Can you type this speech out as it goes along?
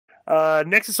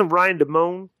Next is from Ryan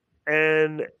Damone.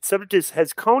 And subject is,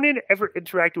 has Konnan ever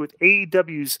interacted with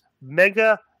AEW's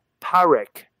Mega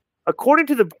Parek? According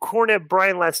to the Cornette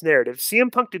Brian Last narrative,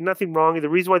 CM Punk did nothing wrong, and the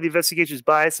reason why the investigation is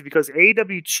biased is because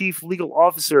AEW Chief Legal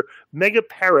Officer Mega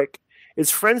Parek is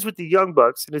friends with the Young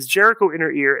Bucks and has Jericho in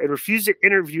her ear and refused to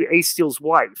interview Ace Steel's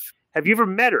wife. Have you ever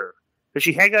met her? Does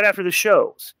she hang out after the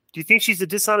shows? Do you think she's a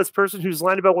dishonest person who's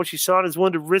lying about what she saw and is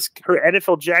willing to risk her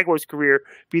NFL Jaguars career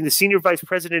being the senior vice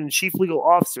president and chief legal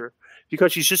officer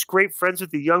because she's just great friends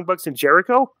with the Young Bucks and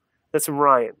Jericho? That's from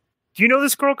Ryan. Do you know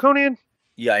this girl, Konnan?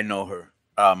 Yeah, I know her.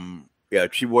 Yeah,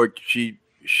 she worked.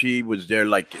 She was there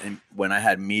when I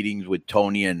had meetings with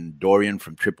Tony and Dorian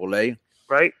from AAA.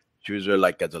 Right. She was there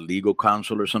as a legal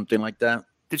counsel or something like that.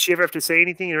 Did she ever have to say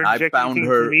anything or I interject found anything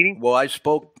her. in the meeting? Well, I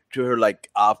spoke to her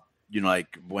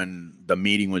when the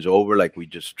meeting was over, we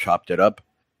just chopped it up.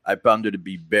 I found her to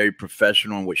be very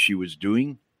professional in what she was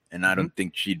doing, and I don't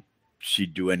think she'd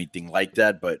do anything like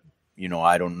that. But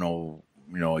I don't know,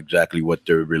 exactly what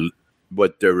they're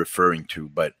referring to.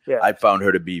 But yeah. I found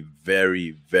her to be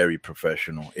very, very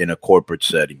professional in a corporate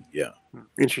setting. Yeah,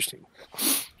 interesting.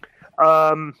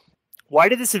 Why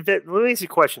did this let me ask you a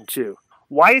question too.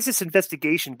 Why is this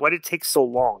investigation? Why did it take so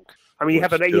long? I mean, you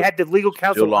had the legal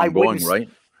counsel, still ongoing, right?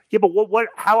 Yeah, but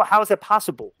how is that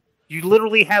possible? You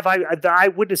literally have the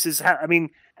eyewitnesses. I mean,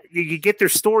 you get their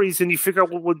stories and you figure out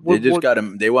what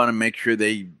they want to make sure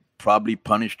they probably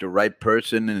punish the right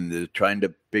person, and they're trying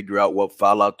to figure out what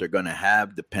fallout they're going to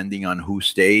have depending on who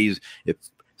stays, if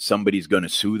somebody's going to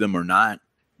sue them or not.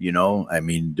 I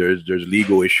mean, there's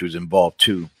legal issues involved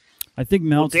too. I think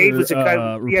Meltzer. Dave was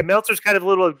Meltzer's getting a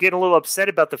little upset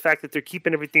about the fact that they're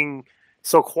keeping everything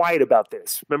so quiet about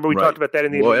this. Remember we talked about that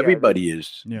in the everybody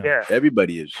is. Yeah.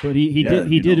 Everybody is. But he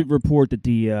did report that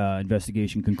the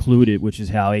investigation concluded, which is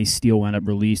how Ace Steel went up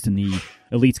released and the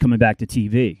Elite's coming back to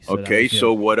TV.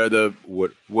 So what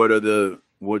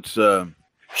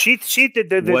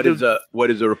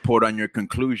is the report on your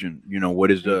conclusion?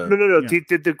 What is the No.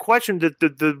 Yeah. The question that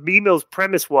the email's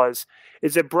premise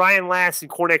is that Brian Last and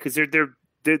Cornette, because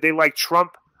they like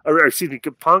Trump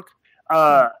Punk,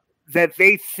 that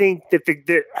they think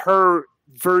that her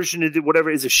version of whatever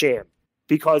is a sham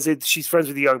because she's friends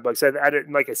with the Young Bucks. I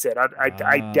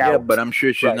doubt. Yeah, but I'm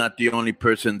sure she's not the only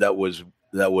person that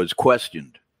was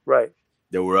questioned. Right.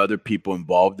 There were other people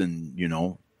involved, and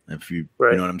if you you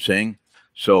know what I'm saying.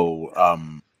 So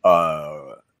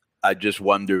I just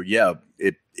wonder,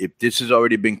 if this has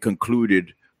already been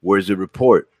concluded, where's the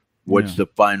report? What's the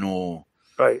final?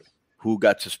 Right. Who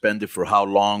got suspended for how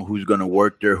long? Who's going to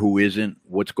work there? Who isn't?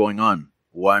 What's going on?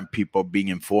 Why aren't people being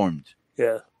informed?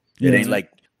 Yeah. It ain't like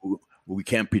we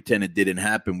can't pretend it didn't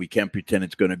happen. We can't pretend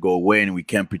it's going to go away, and we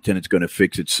can't pretend it's going to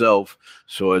fix itself.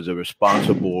 So as a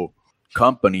responsible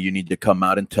company, you need to come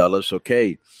out and tell us,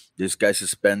 okay, this guy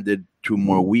suspended 2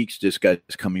 more weeks. This guy's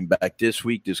coming back this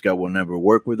week. This guy will never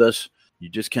work with us. You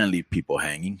just can't leave people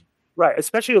hanging. Right.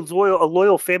 Especially a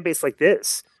loyal fan base like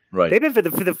this. Right. They've been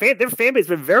their fan base has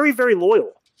been very, very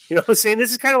loyal. You know what I'm saying?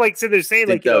 This is kind of like they're saying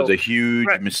that was a huge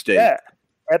mistake. Yeah,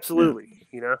 absolutely.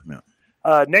 Yeah.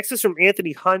 Next is from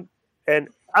Anthony Hunt, and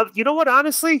you know what?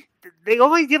 Honestly, they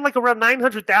only did around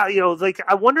 900,000.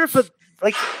 I wonder if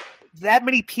that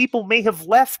many people may have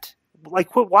left,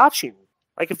 quit watching.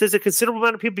 If there's a considerable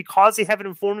amount of people because they haven't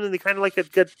informed them, they kind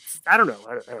of get. I don't know.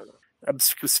 I don't know. I'm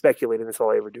speculating. That's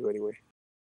all I ever do anyway.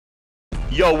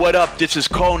 Yo, what up? This is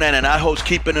Konnan, and I host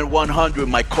Keeping It 100,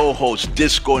 my co-host,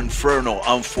 Disco Inferno,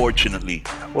 unfortunately.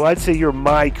 Well, I'd say you're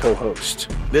my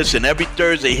co-host. Listen, every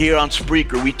Thursday here on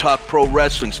Spreaker, we talk pro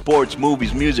wrestling, sports,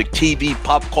 movies, music, TV,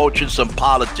 pop culture, and some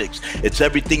politics. It's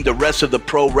everything the rest of the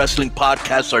pro wrestling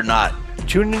podcasts are not.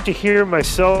 Tune in to hear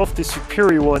myself, the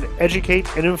superior one, educate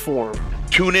and inform.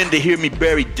 Tune in to hear me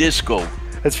bury Disco.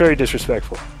 That's very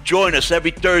disrespectful. Join us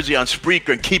every Thursday on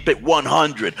Spreaker and keep it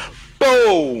 100.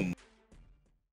 Boom!